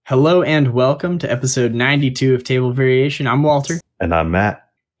Hello and welcome to episode 92 of Table Variation. I'm Walter. And I'm Matt.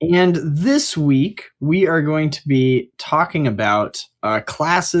 And this week, we are going to be talking about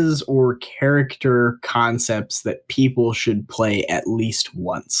classes or character concepts that people should play at least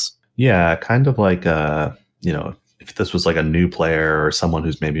once. Yeah, kind of like, if this was like a new player or someone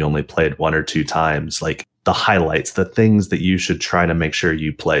who's maybe only played one or two times, like the highlights, the things that you should try to make sure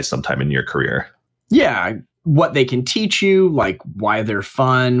you play sometime in your career. Yeah, what they can teach you, like why they're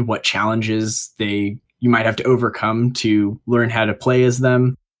fun, what challenges you might have to overcome to learn how to play as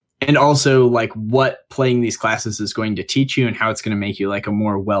them. And also like what playing these classes is going to teach you and how it's going to make you like a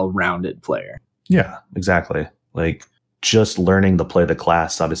more well-rounded player. Yeah, exactly. Like just learning to play the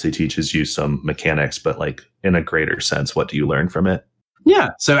class obviously teaches you some mechanics, but like in a greater sense, what do you learn from it? Yeah.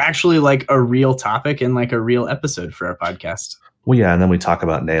 So actually like a real topic and like a real episode for our podcast. Well, yeah. And then we talk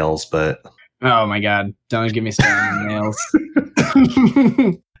about nails, but... Oh my God. Don't get me started on nails.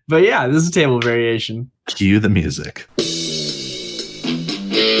 But yeah, this is Table Variation. Cue the music.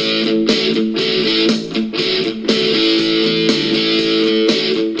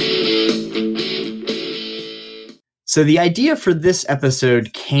 So the idea for this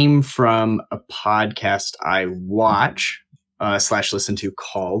episode came from a podcast I watch / listen to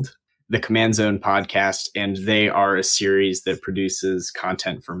called the Command Zone Podcast, and they are a series that produces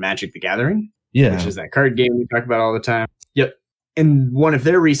content for Magic the Gathering, which is that card game we talk about all the time. Yep. And one of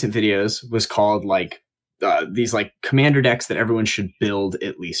their recent videos was called these commander decks that everyone should build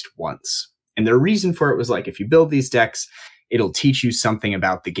at least once. And their reason for it was like, if you build these decks, it'll teach you something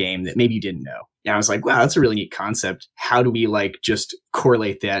about the game that maybe you didn't know. And I was like, wow, that's a really neat concept. How do we just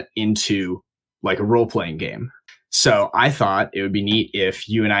correlate that into like a role-playing game? So I thought it would be neat if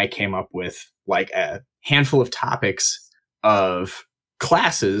you and I came up with like a handful of topics of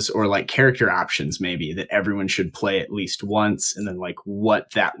classes or like character options maybe that everyone should play at least once, and then like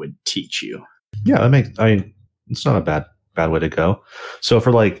what that would teach you. Yeah, it's not a bad way to go. So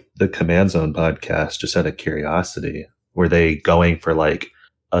for like the Command Zone Podcast, just out of curiosity, were they going for like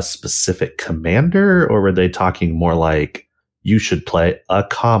a specific commander, or were they talking more like you should play a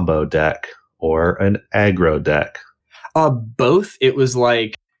combo deck or an aggro deck? Both. It was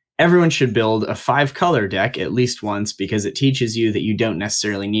like everyone should build a 5-color deck at least once because it teaches you that you don't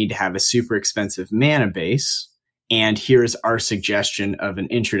necessarily need to have a super expensive mana base. And here's our suggestion of an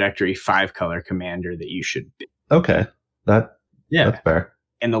introductory 5-color commander that you should build. Okay. That's fair.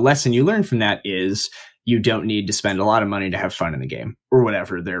 And the lesson you learn from that is you don't need to spend a lot of money to have fun in the game, or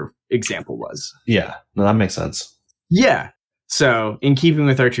whatever their example was. Yeah, no, that makes sense. Yeah. So in keeping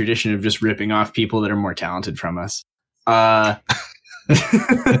with our tradition of just ripping off people that are more talented from us. No.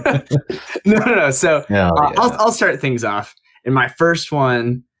 So I'll start things off. And my first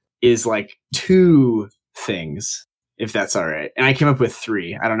one is like 2 things, if that's all right. And I came up with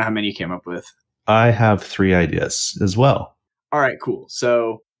 3. I don't know how many you came up with. I have 3 ideas as well. All right, cool.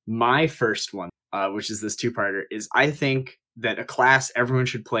 So my first one, which is this 2-parter, is I think that a class everyone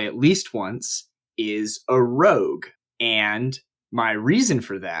should play at least once is a rogue. And my reason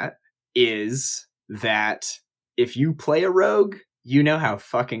for that is that if you play a rogue, you know how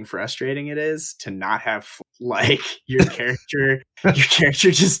fucking frustrating it is to not have your character. Your character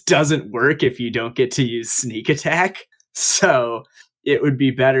just doesn't work if you don't get to use sneak attack. So it would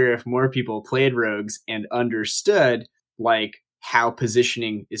be better if more people played rogues and understood how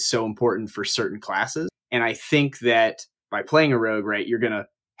positioning is so important for certain classes. And I think that by playing a rogue, right, you're going to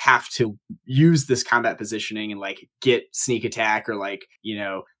have to use this combat positioning and get sneak attack or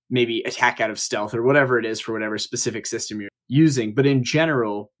maybe attack out of stealth or whatever it is for whatever specific system you're using. But in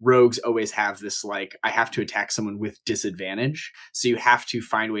general, rogues always have this I have to attack someone with disadvantage. So you have to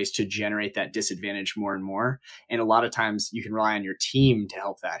find ways to generate that disadvantage more and more. And a lot of times you can rely on your team to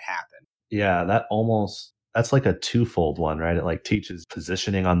help that happen. Yeah, that's like a twofold one, right? It teaches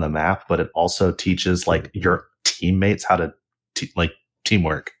positioning on the map, but it also teaches your teammates how to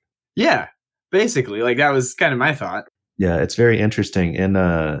teamwork. Yeah, basically, that was kind of my thought. Yeah, it's very interesting. In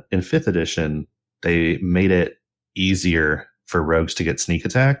 5th edition, they made it easier for rogues to get sneak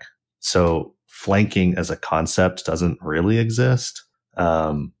attack. So flanking as a concept doesn't really exist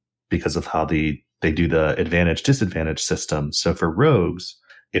because of how they do the advantage-disadvantage system. So for rogues,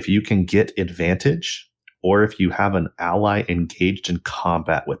 if you can get advantage, or if you have an ally engaged in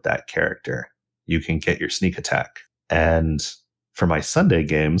combat with that character, you can get your sneak attack. And for my Sunday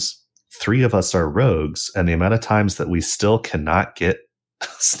games, 3 of us are rogues, and the amount of times that we still cannot get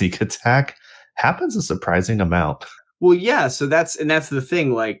sneak attack happens a surprising amount. Well, yeah, so that's the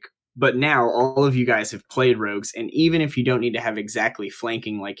thing, but now all of you guys have played rogues, and even if you don't need to have exactly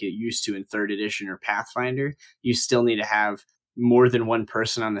flanking like it used to in 3rd edition or Pathfinder, you still need to have more than one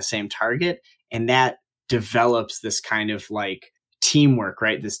person on the same target. And that develops this kind of like teamwork,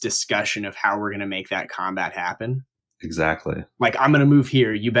 right? This discussion of how we're going to make that combat happen. Exactly. Like, I'm going to move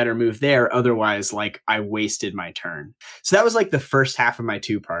here. You better move there. Otherwise, like, I wasted my turn. So that was like the first half of my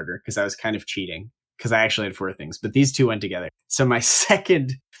 2-parter because I was kind of cheating because I actually had 4 things, but these 2 went together. So my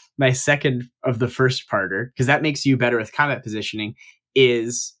second of the first parter, because that makes you better with combat positioning,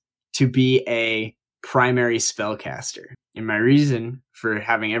 is to be a primary spellcaster. And my reason for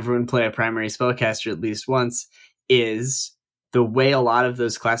having everyone play a primary spellcaster at least once is the way a lot of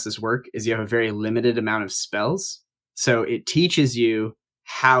those classes work is you have a very limited amount of spells. So it teaches you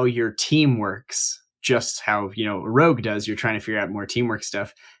how your team works, just how, a rogue does. You're trying to figure out more teamwork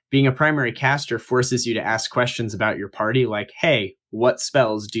stuff. Being a primary caster forces you to ask questions about your party, like, hey, what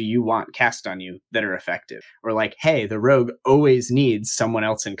spells do you want cast on you that are effective? Or like, hey, the rogue always needs someone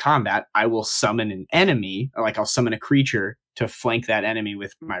else in combat. I will summon an enemy, or like I'll summon a creature to flank that enemy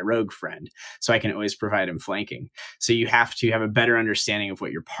with my rogue friend. So I can always provide him flanking. So you have to have a better understanding of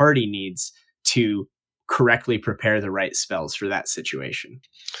what your party needs to correctly prepare the right spells for that situation.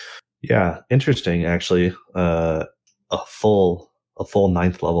 Yeah, interesting. Actually, a full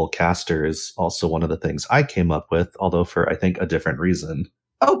 9th level caster is also one of the things I came up with, although for I think a different reason.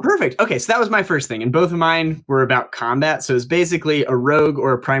 Oh, perfect. Okay, so that was my first thing, and both of mine were about combat. So it's basically a rogue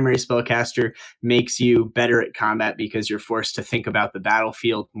or a primary spellcaster makes you better at combat because you're forced to think about the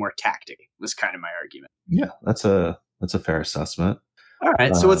battlefield more tactically. Was kind of my argument. Yeah, that's a fair assessment. All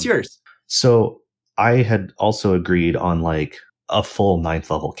right, so what's yours? So I had also agreed on like a full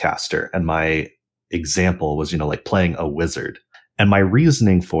 9th level caster, and my example was, like playing a wizard. And my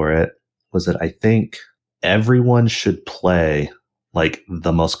reasoning for it was that I think everyone should play like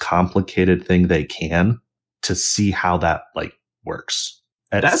the most complicated thing they can to see how that like works.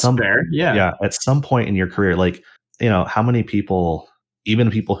 That's fair. Yeah. Yeah. At some point in your career, like, how many people, even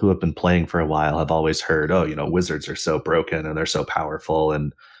people who have been playing for a while, have always heard, oh, wizards are so broken and they're so powerful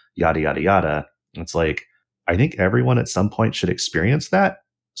and yada, yada, yada. It's like, I think everyone at some point should experience that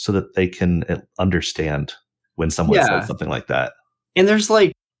so that they can understand when someone says something like that. And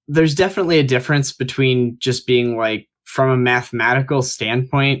there's definitely a difference between just being like, from a mathematical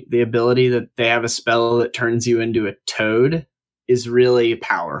standpoint, the ability that they have a spell that turns you into a toad is really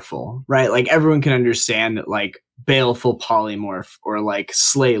powerful, right? Like everyone can understand that like Baleful Polymorph or like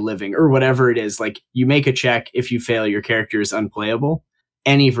Slay Living or whatever it is, like you make a check, if you fail, your character is unplayable.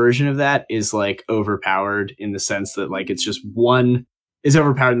 Any version of that is like overpowered in the sense that like there's just one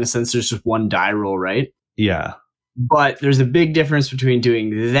die roll, right? Yeah. But there's a big difference between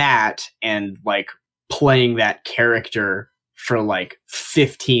doing that and like playing that character for like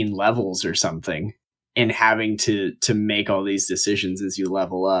 15 levels or something and having to make all these decisions as you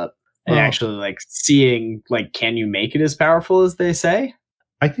level up and actually like seeing like, can you make it as powerful as they say?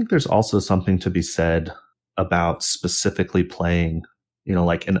 I think there's also something to be said about specifically playing,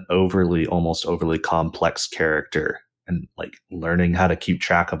 like an almost overly complex character and like learning how to keep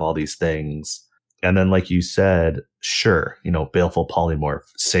track of all these things. And then, like you said, sure, Baleful Polymorph,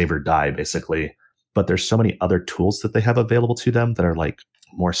 save or die, basically. But there's so many other tools that they have available to them that are like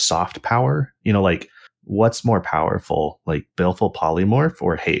more soft power. Like what's more powerful, like Baleful Polymorph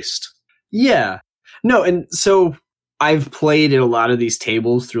or Haste? Yeah. No, and so I've played in a lot of these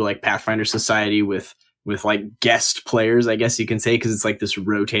tables through like Pathfinder Society with like guest players, I guess you can say, because it's like this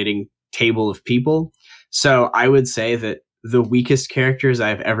rotating table of people. So I would say that the weakest characters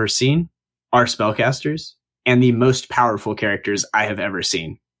I've ever seen are spellcasters, and the most powerful characters I have ever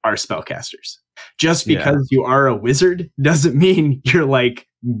seen are spellcasters. Just because you are a wizard doesn't mean you're like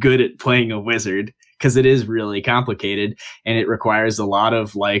good at playing a wizard, because it is really complicated and it requires a lot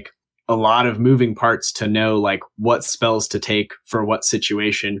of moving parts to know like what spells to take for what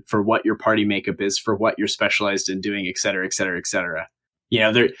situation, for what your party makeup is, for what you're specialized in doing, et cetera, et cetera, et cetera.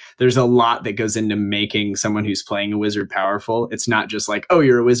 There's a lot that goes into making someone who's playing a wizard powerful. It's not just like, oh,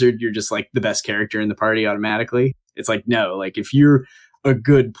 you're a wizard, you're just like the best character in the party automatically. It's like, no, like if you're a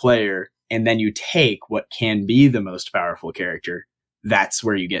good player and then you take what can be the most powerful character, that's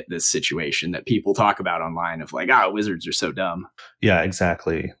where you get this situation that people talk about online of like, wizards are so dumb. Yeah,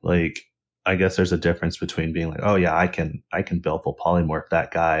 exactly. Like, I guess there's a difference between being like, oh yeah, I can Baleful Polymorph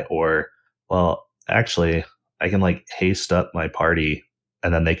that guy, or, well, actually, I can like haste up my party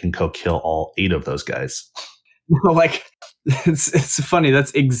and then they can go kill all 8 of those guys. Like, it's funny.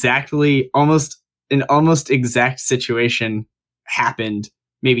 That's exactly an almost exact situation happened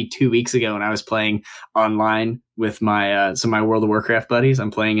maybe 2 weeks ago when I was playing online with my World of Warcraft buddies.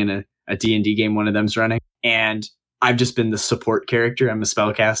 I'm playing in a D&D game one of them's running. And I've just been the support character. I'm a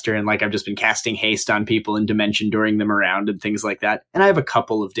spellcaster, and like I've just been casting haste on people in Dimension, Dooring them around and things like that. And I have a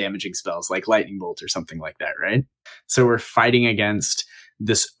couple of damaging spells like Lightning Bolt or something like that, right? So we're fighting against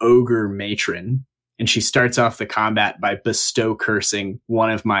this ogre matron, and she starts off the combat by bestow cursing one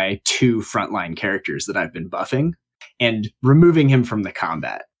of my 2 frontline characters that I've been buffing and removing him from the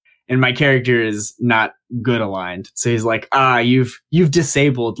combat. And my character is not good aligned. So he's like, you've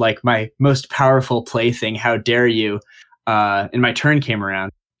disabled like my most powerful plaything. How dare you? And my turn came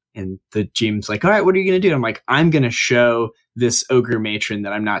around and the GM's like, all right, what are you going to do? I'm like, I'm going to show this ogre matron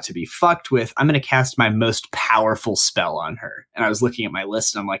that I'm not to be fucked with. I'm going to cast my most powerful spell on her. And I was looking at my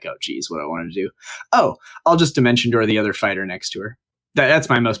list and I'm like, oh, geez, what do I want to do? Oh, I'll just Dimension Door the other fighter next to her. That's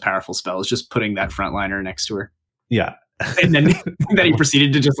my most powerful spell, is just putting that frontliner next to her. Yeah. And then he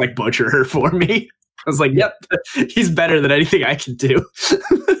proceeded to just like butcher her for me. I was like, yep, he's better than anything I can do.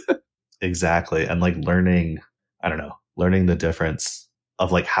 Exactly. And like learning the difference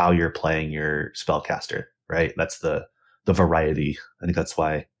of like how you're playing your spellcaster, right? That's the variety. I think that's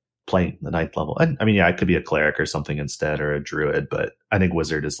why playing the 9th level. I mean, yeah, I could be a cleric or something instead, or a druid, but I think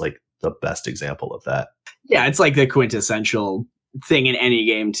wizard is like the best example of that. Yeah, it's like the quintessential thing in any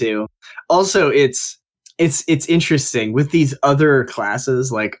game too. Also, it's interesting with these other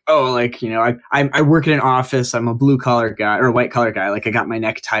classes, like, I work in an office, I'm a blue collar guy or a white collar guy, like I got my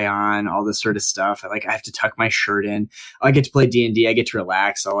necktie on, all this sort of stuff. I have to tuck my shirt in. I get to play D&D, I get to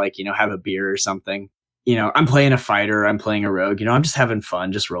relax, I'll have a beer or something. I'm playing a fighter, I'm playing a rogue, I'm just having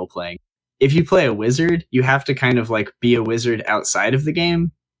fun, just role playing. If you play a wizard, you have to kind of like be a wizard outside of the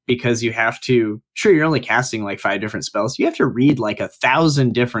game, because you have to, sure, you're only casting like 5 different spells. You have to read like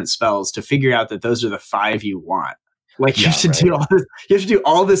 1,000 different spells to figure out that those are the 5 you want. Like you have to do all this, you have to do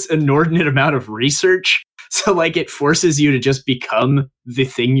all this inordinate amount of research. So like it forces you to just become the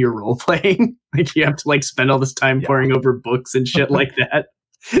thing you're role playing. Like you have to like spend all this time poring over books and shit like that.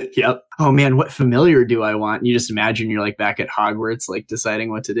 Yep. Oh man, what familiar do I want? And you just imagine you're like back at Hogwarts, like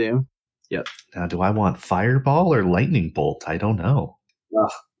deciding what to do. Yep. Now, do I want fireball or lightning bolt? I don't know.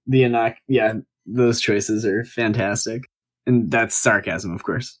 Those choices are fantastic. And that's sarcasm, of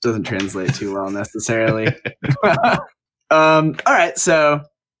course. Doesn't translate too well necessarily. All right, so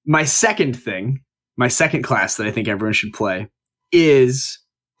my second class that I think everyone should play is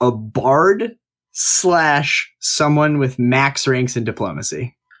a bard / someone with max ranks in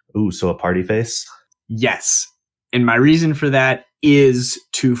diplomacy. Ooh, so a party face? Yes. And my reason for that is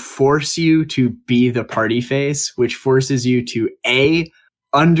to force you to be the party face, which forces you to A,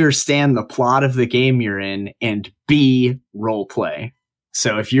 understand the plot of the game you're in, and B, role play.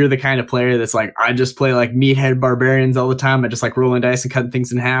 So if you're the kind of player that's like, I just play like meathead barbarians all the time, I just like rolling dice and cutting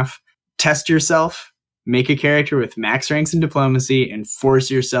things in half, test yourself, make a character with max ranks in diplomacy, and force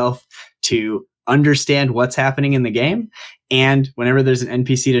yourself to understand what's happening in the game. And whenever there's an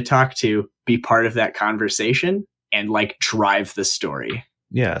NPC to talk to, be part of that conversation and like drive the story.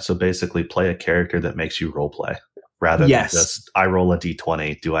 Yeah, so basically play a character that makes you role play rather than just I roll a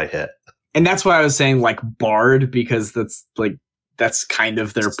d20, do I hit? And that's why I was saying like bard, because that's kind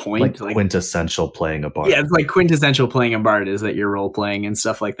of their point. Like quintessential playing a bard. Yeah, it's like quintessential playing a bard is that you're role playing and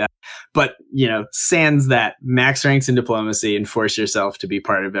stuff like that. But, sans that, max ranks in diplomacy and force yourself to be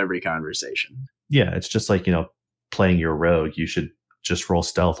part of every conversation. Yeah, it's just like, playing your rogue, you should just roll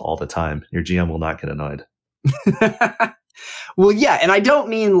stealth all the time. Your GM will not get annoyed. Well, yeah, and I don't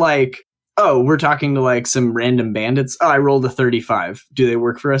mean like, oh, we're talking to like some random bandits. Oh, I rolled a 35. Do they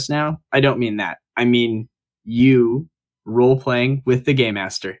work for us now? I don't mean that. I mean you role playing with the game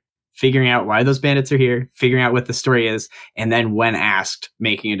master, figuring out why those bandits are here, figuring out what the story is, and then when asked,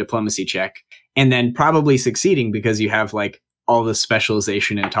 making a diplomacy check, and then probably succeeding because you have like all the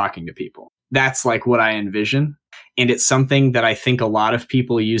specialization in talking to people. That's like what I envision. And it's something that I think a lot of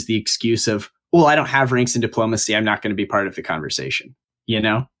people use the excuse of, well, I don't have ranks in diplomacy, I'm not going to be part of the conversation,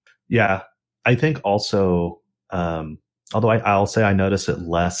 Yeah, I think also, although I'll say I notice it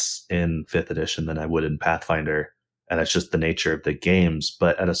less in 5th edition than I would in Pathfinder, and it's just the nature of the games.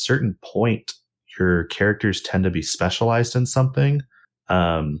 But at a certain point, your characters tend to be specialized in something.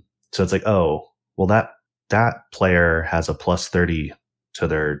 So it's like, oh, well, that player has a plus 30 to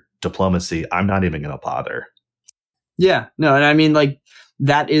their diplomacy. I'm not even going to bother. Yeah, no, and I mean, like,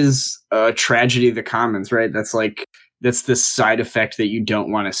 that is a tragedy of the commons, right? That's the side effect that you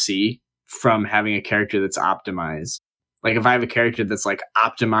don't want to see from having a character that's optimized. Like, if I have a character that's like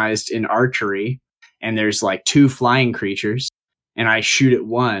optimized in archery, and there's like 2 flying creatures, and I shoot at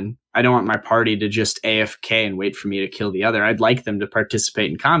one, I don't want my party to just AFK and wait for me to kill the other. I'd like them to participate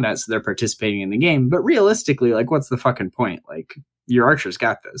in combat, so they're participating in the game. But realistically, like, what's the fucking point? Like, your archer's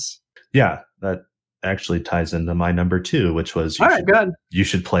got this. Yeah, that actually ties into my number 2, which was All right, good. You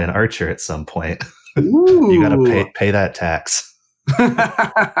should play an archer at some point. Ooh. You got to pay that tax.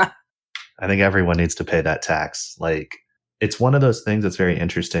 I think everyone needs to pay that tax. Like, it's one of those things that's very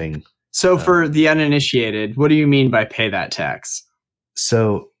interesting. So for the uninitiated, what do you mean by pay that tax?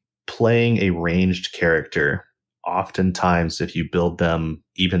 So playing a ranged character, oftentimes if you build them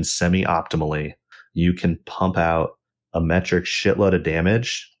even semi-optimally, you can pump out a metric shitload of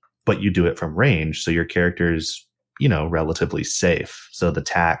damage, but you do it from range. So your character's, relatively safe. So the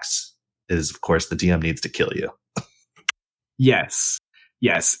tax is, of course, the DM needs to kill you. Yes.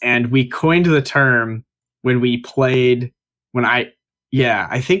 And we coined the term I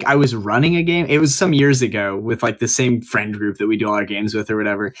think I was running a game. It was some years ago with like the same friend group that we do all our games with or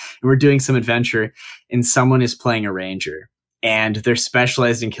whatever. And we're doing some adventure and someone is playing a ranger and they're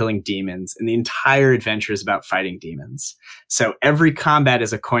specialized in killing demons. And the entire adventure is about fighting demons. So every combat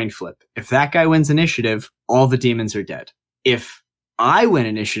is a coin flip. If that guy wins initiative, all the demons are dead. If I win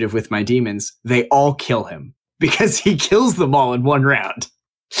initiative with my demons, they all kill him because he kills them all in one round.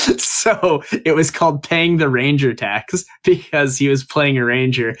 So it was called paying the ranger tax because he was playing a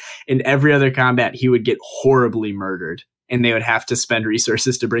ranger. In every other combat, he would get horribly murdered and they would have to spend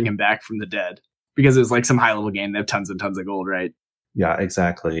resources to bring him back from the dead because it was like some high level game. They have tons and tons of gold, right? Yeah,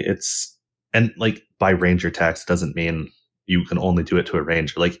 exactly. And like by ranger tax doesn't mean you can only do it to a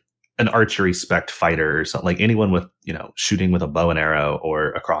ranger. Like an archery spec fighter or something, like anyone with, shooting with a bow and arrow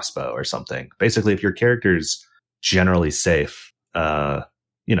or a crossbow or something. Basically, if your character's generally safe,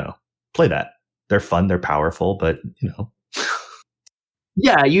 play that. They're fun, they're powerful, but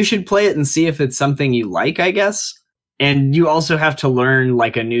Yeah, you should play it and see if it's something you like, I guess. And you also have to learn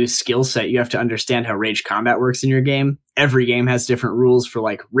like a new skill set. You have to understand how range combat works in your game. Every game has different rules for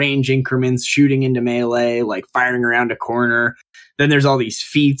like range increments, shooting into melee, like firing around a corner. Then there's all these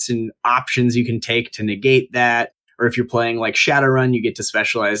feats and options you can take to negate that. Or if you're playing like Shadowrun, you get to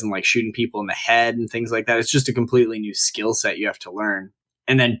specialize in like shooting people in the head and things like that. It's just a completely new skill set you have to learn.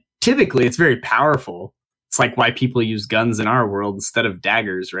 And then typically it's very powerful. It's like why people use guns in our world instead of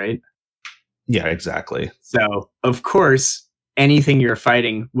daggers, right? Yeah, exactly. So, of course, anything you're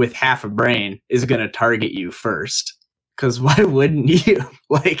fighting with half a brain is going to target you first. Because why wouldn't you?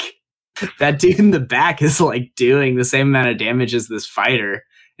 Like, that dude in the back is like doing the same amount of damage as this fighter.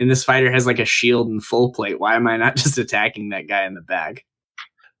 And this fighter has like a shield and full plate. Why am I not just attacking that guy in the back?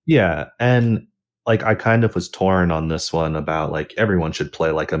 Yeah, and like I kind of was torn on this one about like everyone should play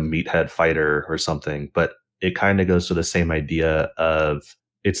like a meathead fighter or something, but it kind of goes to the same idea of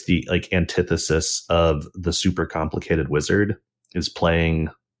it's the like antithesis of the super complicated wizard is playing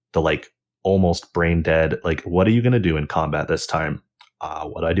the like almost brain dead. Like, what are you going to do in combat this time?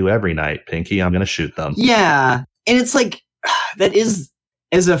 What I do every night, Pinky, I'm going to shoot them. Yeah. And it's like, that is,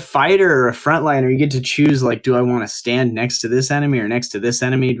 as a fighter or a frontliner, you get to choose, like, do I want to stand next to this enemy or next to this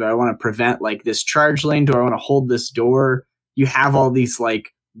enemy? Do I want to prevent like this charge lane? Do I want to hold this door? You have all these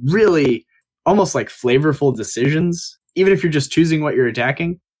like really almost like flavorful decisions. Even if you're just choosing what you're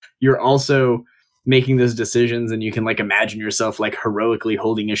attacking, you're also making those decisions and you can like imagine yourself like heroically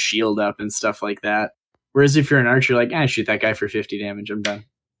holding a shield up and stuff like that. Whereas if you're an archer, like, shoot that guy for 50 damage, I'm done.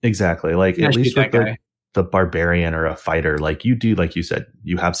 Exactly. Like at least with the barbarian or a fighter, like you do, like you said,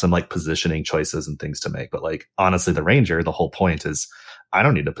 you have some like positioning choices and things to make. But like, honestly, the ranger, the whole point is I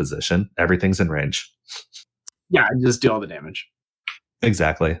don't need a position. Everything's in range. Yeah, I just do all the damage.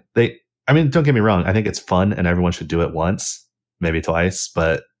 Exactly. Don't get me wrong. I think it's fun and everyone should do it once, maybe twice,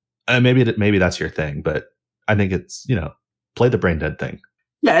 but maybe that's your thing. But I think it's, play the brain dead thing.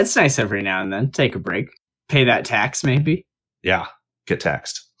 Yeah, it's nice every now and then. Take a break. Pay that tax, maybe. Yeah, get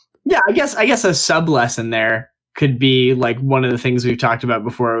taxed. Yeah, I guess a sub lesson there could be like one of the things we've talked about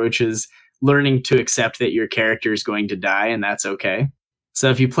before, which is learning to accept that your character is going to die, and that's okay. So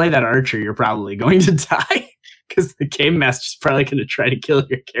if you play that archer, you're probably going to die because the game master's probably going to try to kill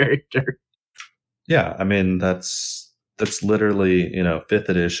your character. Yeah, I mean that's literally 5th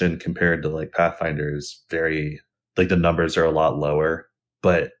edition compared to like Pathfinder is very like the numbers are a lot lower.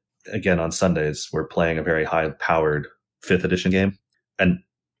 But again, on Sundays we're playing a very high powered 5th edition game, and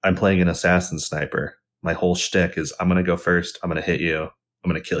I'm playing an assassin sniper. My whole shtick is I'm going to go first. I'm going to hit you.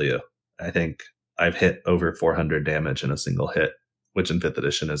 I'm going to kill you. I think I've hit over 400 damage in a single hit, which in 5th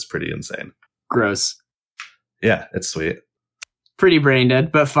edition is pretty insane. Gross. Yeah, it's sweet. Pretty brain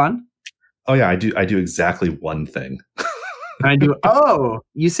dead, but fun. Oh yeah, I do exactly one thing.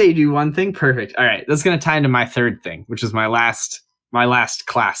 You say you do one thing? Perfect. All right, that's going to tie into my third thing, which is my last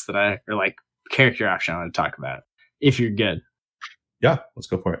class character option I want to talk about. If you're good. Yeah, let's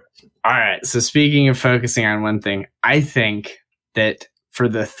go for it. All right. So speaking of focusing on one thing, I think that for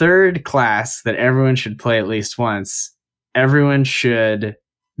the third class that everyone should play at least once, everyone should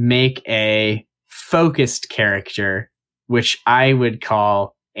make a focused character, which I would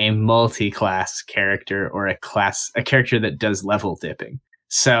call a multi-class character, or a character that does level dipping.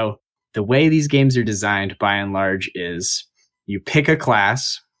 So the way these games are designed by and large is you pick a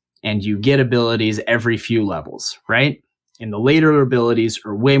class and you get abilities every few levels, right? And the later abilities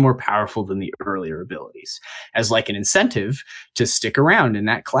are way more powerful than the earlier abilities. As like an incentive to stick around in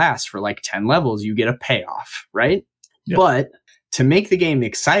that class for like 10 levels, you get a payoff, right? Yep. But to make the game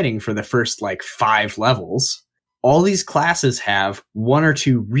exciting for the first like 5 levels, all these classes have 1 or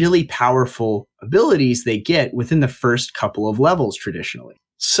 2 really powerful abilities they get within the first couple of levels traditionally.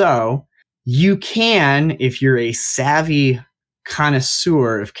 So you can, if you're a savvy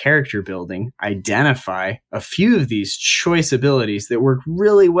connoisseur of character building, identify a few of these choice abilities that work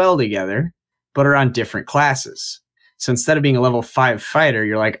really well together, but are on different classes. So instead of being a level 5 fighter,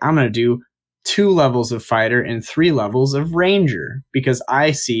 you're like, I'm going to do 2 levels of fighter and 3 levels of ranger, because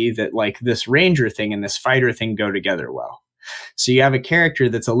I see that like this ranger thing and this fighter thing go together well. So you have a character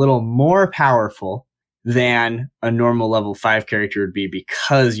that's a little more powerful than a normal level 5 character would be,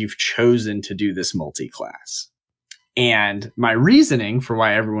 because you've chosen to do this multi-class. And my reasoning for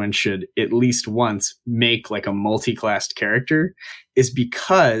why everyone should at least once make like a multi-classed character is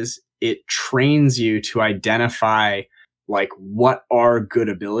because it trains you to identify like what are good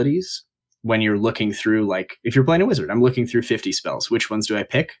abilities when you're looking through, like if you're playing a wizard, I'm looking through 50 spells. Which ones do I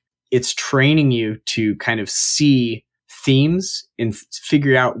pick? It's training you to kind of see themes and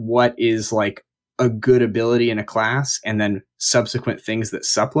figure out what is like a good ability in a class, and then subsequent things that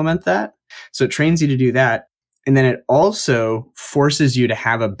supplement that. So it trains you to do that. And then it also forces you to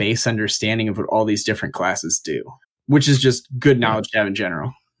have a base understanding of what all these different classes do, which is just good knowledge to have in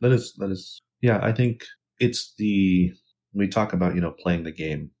general. That is, yeah, I think we talk about, playing the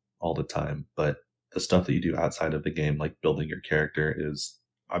game all the time, but the stuff that you do outside of the game, like building your character, is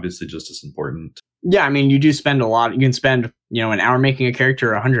obviously just as important. Yeah, I mean, you do spend a lot. You can spend, an hour making a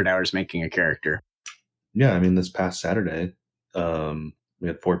character or 100 hours making a character. Yeah, I mean, this past Saturday, we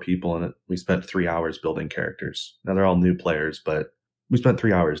had 4 people in it. We spent 3 hours building characters. Now they're all new players, but we spent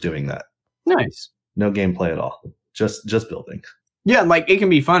 3 hours doing that. Nice. No gameplay at all. Just building. Yeah, like it can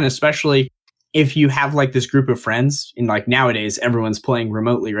be fun, especially if you have like this group of friends, and like nowadays everyone's playing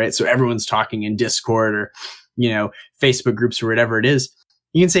remotely, right? So everyone's talking in Discord or, Facebook groups or whatever it is.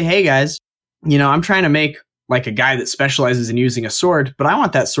 You can say, hey guys, I'm trying to make like a guy that specializes in using a sword, but I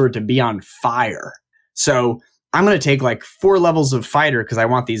want that sword to be on fire. So I'm going to take like 4 levels of fighter because I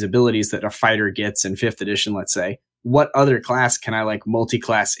want these abilities that a fighter gets in 5th edition, let's say. What other class can I like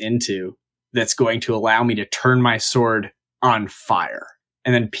multi-class into that's going to allow me to turn my sword on fire?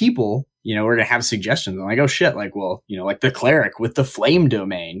 And then people, are going to have suggestions. I'm like, oh shit, like, well, like the cleric with the flame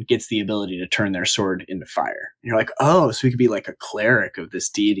domain gets the ability to turn their sword into fire. And you're like, oh, so we could be like a cleric of this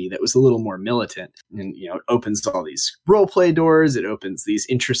deity that was a little more militant. And, it opens all these roleplay doors. It opens these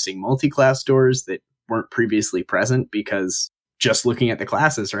interesting multi-class doors that weren't previously present, because just looking at the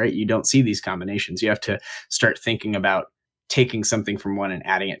classes, right, you don't see these combinations. You have to start thinking about taking something from one and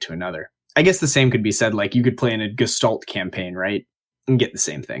adding it to another. I guess the same could be said, like you could play in a Gestalt campaign, right, and get the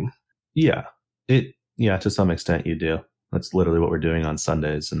same thing. Yeah, to some extent you do. That's literally what we're doing on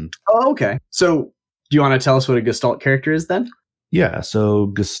Sundays. And oh, okay. So do you want to tell us what a Gestalt character is then? Yeah, so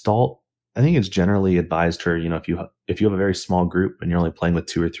Gestalt, I think it's generally advised for, if you have a very small group and you're only playing with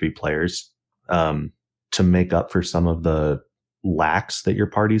 2 or 3 players, to make up for some of the lacks that your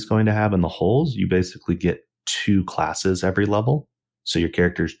party's going to have in the holes, you basically get 2 classes every level. So your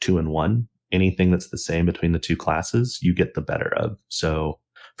character's 2 and 1. Anything that's the same between the 2 classes, you get the better of. So,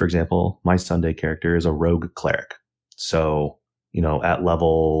 for example, my Sunday character is a rogue cleric. So, at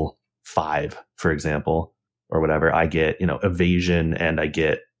level 5, for example, or whatever, I get, evasion and I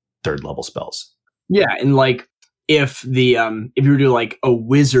get 3rd level spells. Yeah, and like if you were to do like a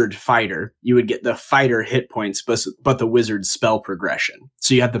wizard fighter, you would get the fighter hit points, but the wizard spell progression.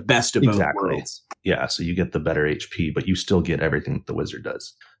 So you have the best of both worlds. Yeah, so you get the better HP, but you still get everything that the wizard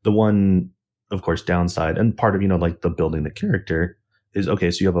does. The one, of course, downside, and part of, like the building the character is,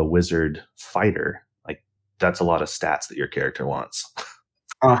 okay, so you have a wizard fighter. Like that's a lot of stats that your character wants.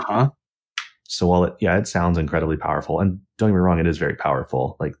 Uh-huh. So while it sounds incredibly powerful, and don't get me wrong, it is very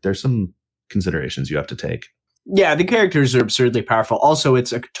powerful. Like there's some considerations you have to take. Yeah, the characters are absurdly powerful. Also,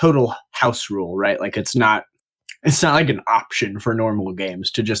 it's a total house rule, right? Like it's not like an option for normal games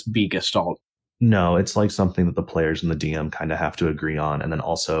to just be Gestalt. No, it's like something that the players and the DM kind of have to agree on. And then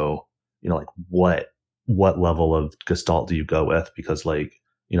also, like what level of Gestalt do you go with? Because like,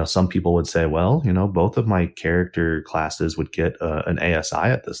 some people would say, well, both of my character classes would get an ASI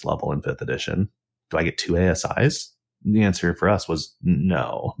at this level in 5th edition. Do I get 2 ASIs? The answer for us was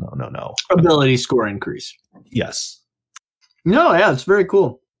no. Ability score increase. Yes. No, yeah, it's very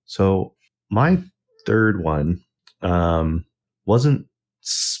cool. So my third one wasn't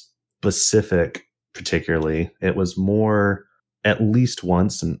specific particularly. It was more, at least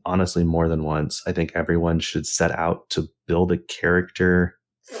once, and honestly more than once, I think everyone should set out to build a character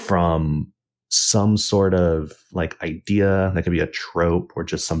from some sort of like idea that could be a trope or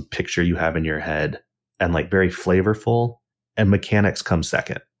just some picture you have in your head, and like very flavorful, and mechanics come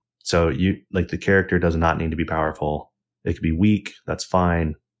second. So the character does not need to be powerful. It could be weak. That's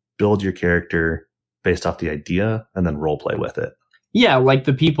fine. Build your character based off the idea and then role play with it. Yeah. Like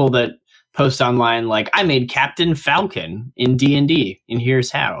the people that post online, like, I made Captain Falcon in D&D and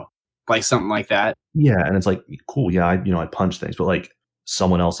here's how, like something like that. Yeah. And it's like, cool. Yeah. I punch things, but like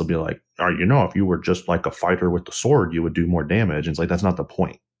someone else will be like, if you were just like a fighter with the sword, you would do more damage. And it's like, that's not the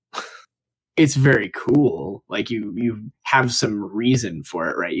point. It's very cool. Like you have some reason for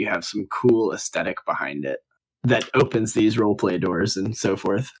it, right? You have some cool aesthetic behind it that opens these roleplay doors and so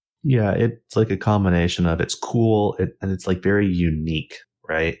forth. Yeah, it's like a combination of it's cool and it's like very unique,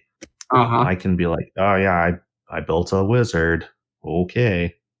 right? I can be like, oh yeah, I built a wizard. Okay.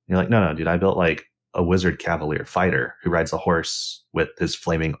 And you're like, no, dude, I built like a wizard cavalier fighter who rides a horse with his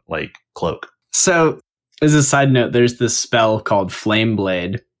flaming like cloak. So as a side note, there's this spell called Flame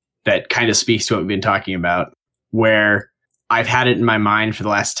Blade that kind of speaks to what we've been talking about, where I've had it in my mind for the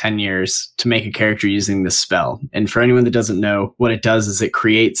last 10 years to make a character using this spell. And for anyone that doesn't know, what it does is it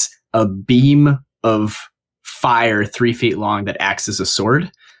creates a beam of fire 3 feet long that acts as a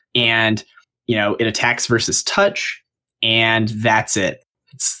sword. And, it attacks versus touch. And that's it.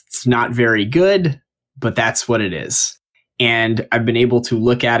 It's not very good, but that's what it is. And I've been able to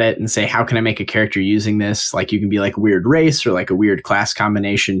look at it and say, how can I make a character using this? Like you can be like a weird race or like a weird class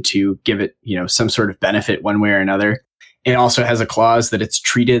combination to give it, some sort of benefit one way or another. It also has a clause that it's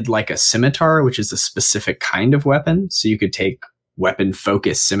treated like a scimitar, which is a specific kind of weapon. So you could take weapon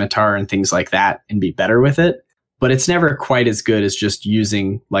focused scimitar and things like that and be better with it. But it's never quite as good as just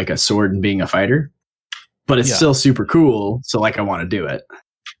using like a sword and being a fighter. But it's still super cool. So like I want to do it.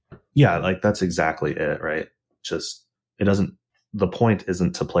 Yeah, like that's exactly it, right? Just the point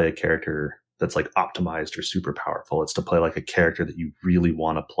isn't to play a character that's like optimized or super powerful. It's to play like a character that you really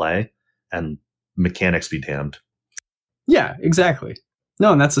want to play, and mechanics be damned. Yeah, exactly.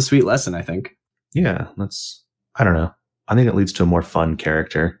 No, and that's a sweet lesson, I think. Yeah, I don't know. I think it leads to a more fun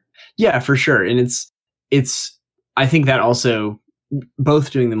character. Yeah, for sure. And I think that also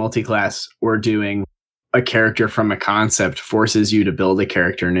both doing the multi-class or doing a character from a concept forces you to build a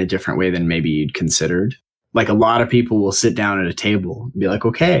character in a different way than maybe you'd considered. Like a lot of people will sit down at a table and be like,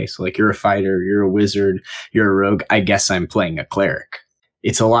 okay, so like you're a fighter, you're a wizard, you're a rogue. I guess I'm playing a cleric.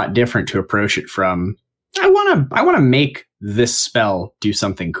 It's a lot different to approach it from, I want to make this spell do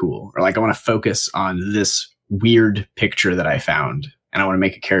something cool, or like I want to focus on this weird picture that I found and I want to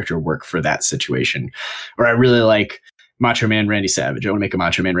make a character work for that situation. Or I really like Macho Man Randy Savage. I want to make a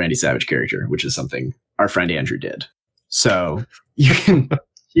Macho Man Randy Savage character, which is something our friend Andrew did. So you can,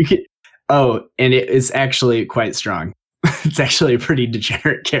 oh, and it is actually quite strong. It's actually a pretty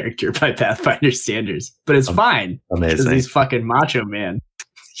degenerate character by Pathfinder standards, but it's fine. Amazing. Because he's fucking Macho Man.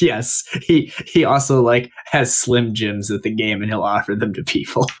 Yes. He also like has Slim Jims at the game and he'll offer them to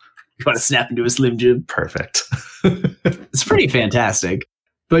people. You want to snap into a Slim Jim? Perfect. It's pretty fantastic.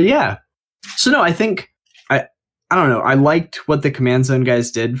 But yeah. So no, I think I don't know. I liked what the Command Zone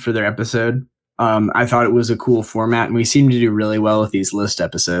guys did for their episode. I thought it was a cool format, and we seem to do really well with these list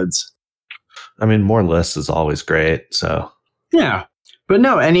episodes. I mean, more lists is always great. So yeah. But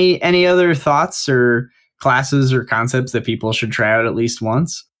no, any other thoughts or classes or concepts that people should try out at least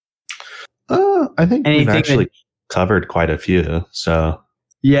once? I think we've actually covered quite a few. So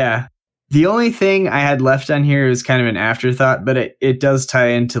yeah. The only thing I had left on here is kind of an afterthought, but it does tie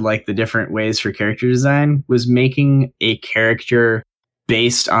into like the different ways for character design, was making a character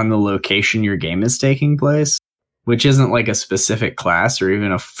based on the location your game is taking place, which isn't like a specific class or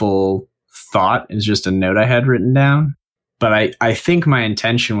even a full thought. It's just a note I had written down. But I think my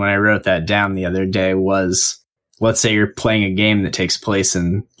intention when I wrote that down the other day was, let's say you're playing a game that takes place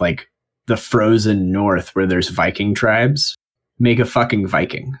in like the frozen north where there's Viking tribes. Make a fucking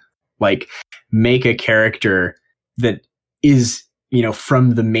Viking. Like, make a character that is,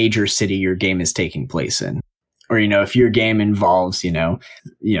 from the major city your game is taking place in. Or, if your game involves,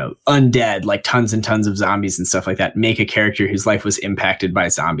 undead, like tons and tons of zombies and stuff like that, make a character whose life was impacted by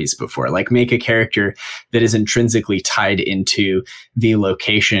zombies before. Like, make a character that is intrinsically tied into the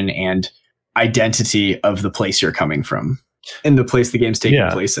location and identity of the place you're coming from and the place the game's taking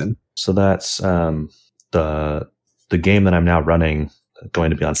place in. So that's the game that I'm now running,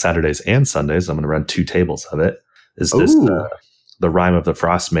 going to be on Saturdays and Sundays. I'm going to run 2 tables of it. Is this the Rime of the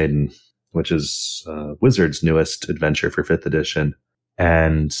Frost Maiden, which is Wizards' newest adventure for 5th edition.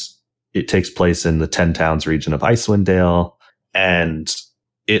 And it takes place in the 10 Towns region of Icewind Dale. And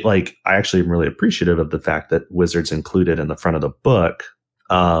I actually am really appreciative of the fact that Wizards included in the front of the book,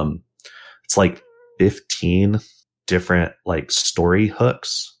 it's like 15 different story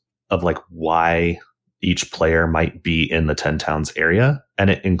hooks of why each player might be in the 10 Towns area. And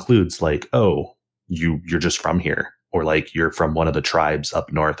it includes you're just from here, or you're from one of the tribes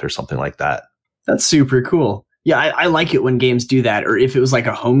up north or something like that. That's super cool. Yeah, I like it when games do that. Or if it was like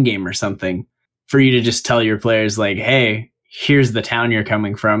a home game or something, for you to just tell your players hey, here's the town you're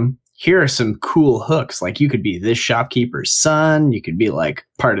coming from. Here are some cool hooks. You could be this shopkeeper's son. You could be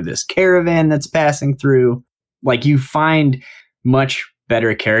part of this caravan that's passing through. You find much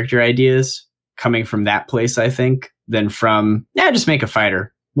better character ideas coming from that place, I think, than from, just make a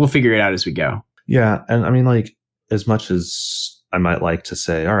fighter. We'll figure it out as we go. Yeah. And I mean, as much as I might like to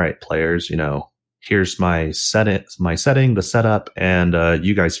say, all right, players, here's my setting, the setup, and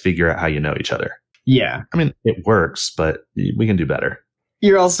you guys figure out how you know each other. Yeah. I mean, it works, but we can do better.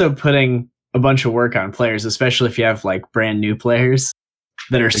 You're also putting a bunch of work on players, especially if you have brand new players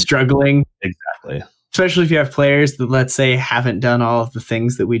that are struggling. Exactly. Especially if you have players that, let's say, haven't done all of the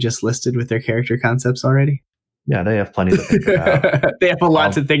things that we just listed with their character concepts already. Yeah, they have plenty to think about. They have a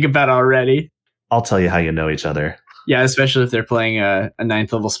lot to think about already. I'll tell you how you know each other. Yeah, especially if they're playing a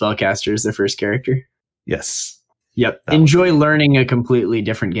 9th level spellcaster as their first character. Yes. Yep. Enjoy learning a completely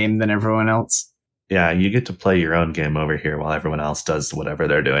different game than everyone else. Yeah, you get to play your own game over here while everyone else does whatever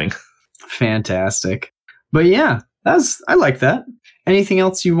they're doing. Fantastic. But yeah, I like that. Anything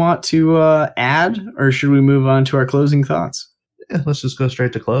else you want to add, or should we move on to our closing thoughts? Yeah, let's just go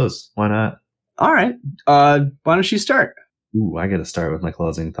straight to close. Why not? All right. Why don't you start? Ooh, I got to start with my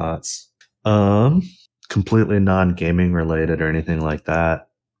closing thoughts. Completely non-gaming related or anything like that.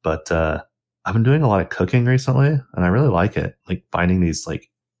 But I've been doing a lot of cooking recently, and I really like it. Finding these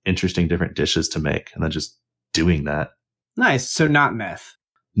interesting different dishes to make, and then just doing that. Nice. So not meth.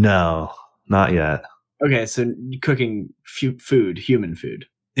 No, not yet. Okay, so cooking food, human food.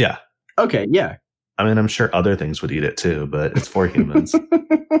 Yeah. Okay, yeah. I mean, I'm sure other things would eat it too, but it's for humans.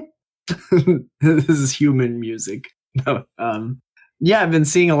 This is human music. No, yeah, I've been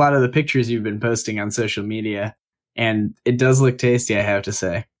seeing a lot of the pictures you've been posting on social media, and it does look tasty, I have to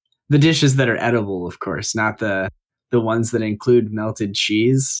say. The dishes that are edible, of course, not the ones that include melted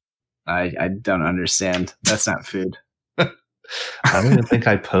cheese. I don't understand. That's not food. I don't even think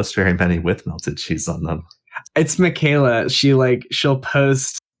I post very many with melted cheese on them. It's Michaela. She'll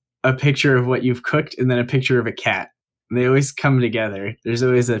post a picture of what you've cooked and then a picture of a cat. And they always come together. There's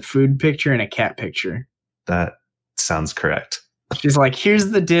always a food picture and a cat picture. That sounds correct. She's like,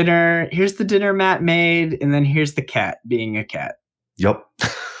 here's the dinner Matt made, and then here's the cat being a cat. Yep.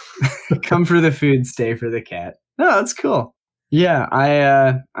 Come for the food, stay for the cat. No, that's cool. Yeah,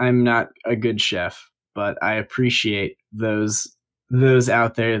 I'm not a good chef, but I appreciate those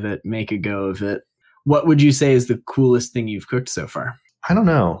out there that make a go of it. What would you say is the coolest thing you've cooked so far? I don't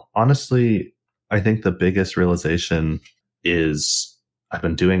know. Honestly, I think the biggest realization is I've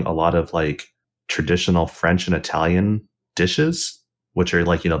been doing a lot of traditional French and Italian dishes, which are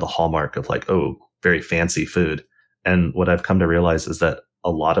the hallmark of very fancy food. And what I've come to realize is that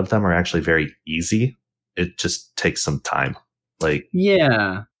a lot of them are actually very easy. It just takes some time.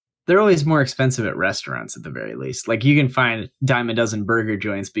 Yeah, they're always more expensive at restaurants at the very least. You can find dime a dozen burger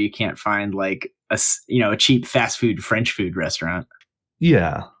joints, but you can't find a cheap fast food French food restaurant.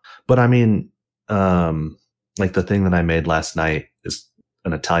 Yeah, but I mean, the thing that I made last night is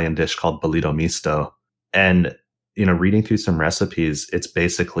an Italian dish called bollito misto, and reading through some recipes, it's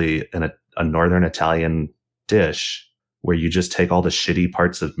basically a northern Italian dish where you just take all the shitty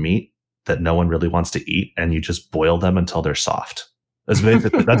parts of meat that no one really wants to eat, and you just boil them until they're soft. That's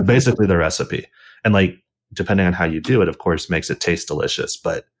basically the recipe. And depending on how you do it, of course, makes it taste delicious.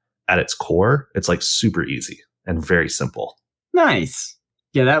 But at its core, it's super easy and very simple. Nice.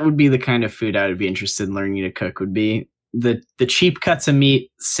 Yeah, that would be the kind of food I would be interested in learning to cook. Would be the cheap cuts of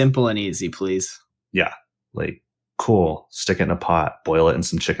meat, simple and easy, please. Yeah, cool. Stick it in a pot, boil it in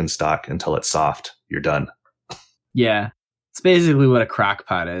some chicken stock until it's soft. You're done. Yeah. It's basically what a crock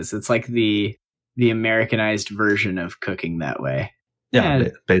pot is. It's like the the Americanized version of cooking that way. Yeah,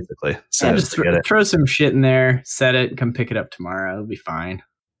 basically. So just throw some shit in there, set it, come pick it up tomorrow. It'll be fine.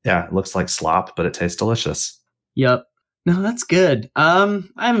 Yeah, it looks like slop, but it tastes delicious. Yep. No, that's good. I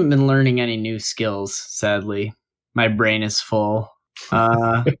haven't been learning any new skills, sadly. My brain is full.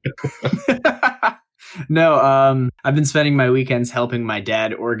 No, I've been spending my weekends helping my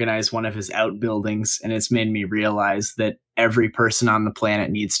dad organize one of his outbuildings, and it's made me realize that every person on the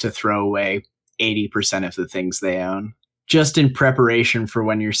planet needs to throw away 80% of the things they own, just in preparation for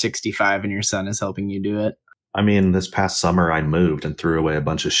when you're 65 and your son is helping you do it. I mean, this past summer I moved and threw away a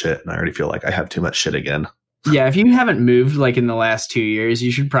bunch of shit, and I already feel like I have too much shit again. Yeah, if you haven't moved like in the last 2 years,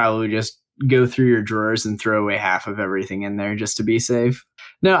 you should probably just go through your drawers and throw away half of everything in there just to be safe.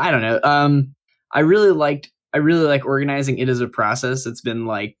 No, I don't know. I really like organizing it as a process. It's been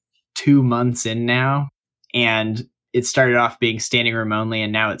like 2 months in now, and it started off being standing room only,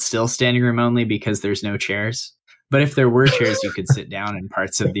 and now it's still standing room only because there's no chairs. But if there were chairs, you could sit down in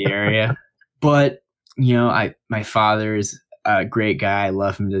parts of the area. But, you know, my father's a great guy. I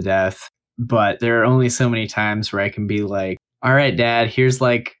love him to death. But there are only so many times where I can be like, all right, Dad, here's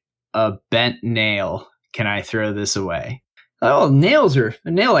like a bent nail. Can I throw this away? Oh, a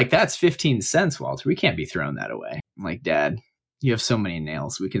nail like that's 15 cents, Walter. We can't be throwing that away. I'm like, Dad, you have so many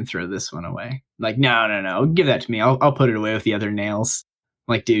nails. We can throw this one away. I'm like, no. Give that to me. I'll put it away with the other nails.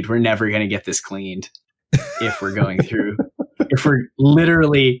 I'm like, dude, we're never going to get this cleaned if we're going through, if we're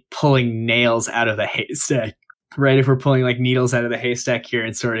literally pulling nails out of the haystack, right? If we're pulling like needles out of the haystack here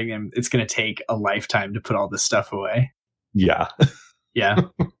and sorting them, it's going to take a lifetime to put all this stuff away. Yeah. Yeah.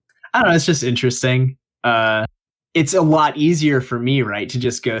 I don't know. It's just interesting. It's a lot easier for me, right, to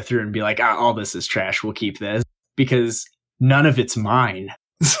just go through and be like, all this is trash. We'll keep this because none of it's mine.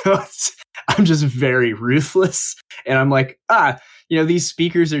 So I'm just very ruthless. And I'm like, these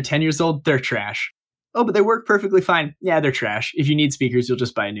speakers are 10 years old. They're trash. Oh, but they work perfectly fine. Yeah, they're trash. If you need speakers, you'll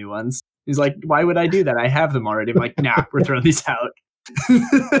just buy new ones. He's like, why would I do that? I have them already. I'm like, nah, we're throwing these out.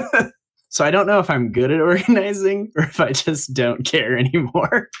 So I don't know if I'm good at organizing or if I just don't care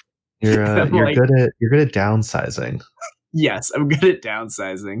anymore. You're good at downsizing. Yes, I'm good at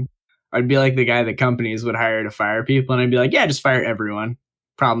downsizing. I'd be like the guy that companies would hire to fire people, and I'd be like, yeah, just fire everyone.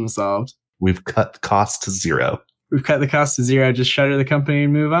 Problem solved. We've cut the cost to zero. We've cut the cost to zero. Just shutter the company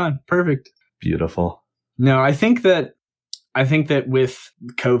and move on. Perfect. Beautiful. No, I think that with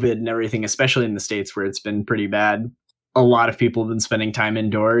COVID and everything, especially in the States where it's been pretty bad, a lot of people have been spending time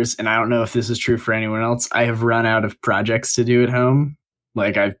indoors. And I don't know if this is true for anyone else. I have run out of projects to do at home.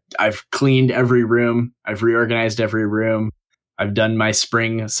 Like I've cleaned every room. I've reorganized every room. I've done my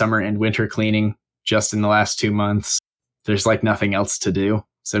spring, summer, and winter cleaning just in the last 2 months. There's like nothing else to do.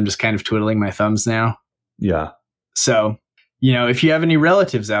 So I'm just kind of twiddling my thumbs now. Yeah. So, you know, if you have any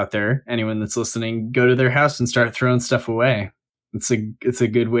relatives out there, anyone that's listening, go to their house and start throwing stuff away. It's a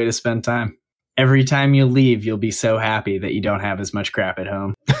good way to spend time. Every time you leave, you'll be so happy that you don't have as much crap at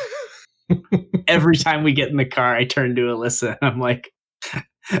home. Every time we get in the car, I turn to Alyssa and I'm like,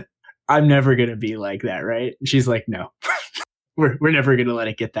 I'm never going to be like that, right? She's like, no, we're never going to let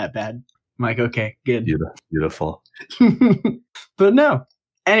it get that bad. I'm like, okay, good. Beautiful. But no.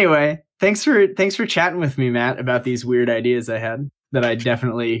 Anyway, thanks for chatting with me, Matt, about these weird ideas I had that I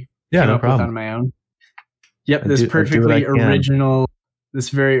definitely came up with on my own. Yep, this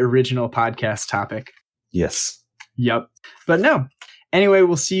very original podcast topic. Yes. Yep. But no. Anyway,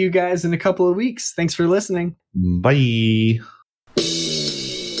 we'll see you guys in a couple of weeks. Thanks for listening. Bye.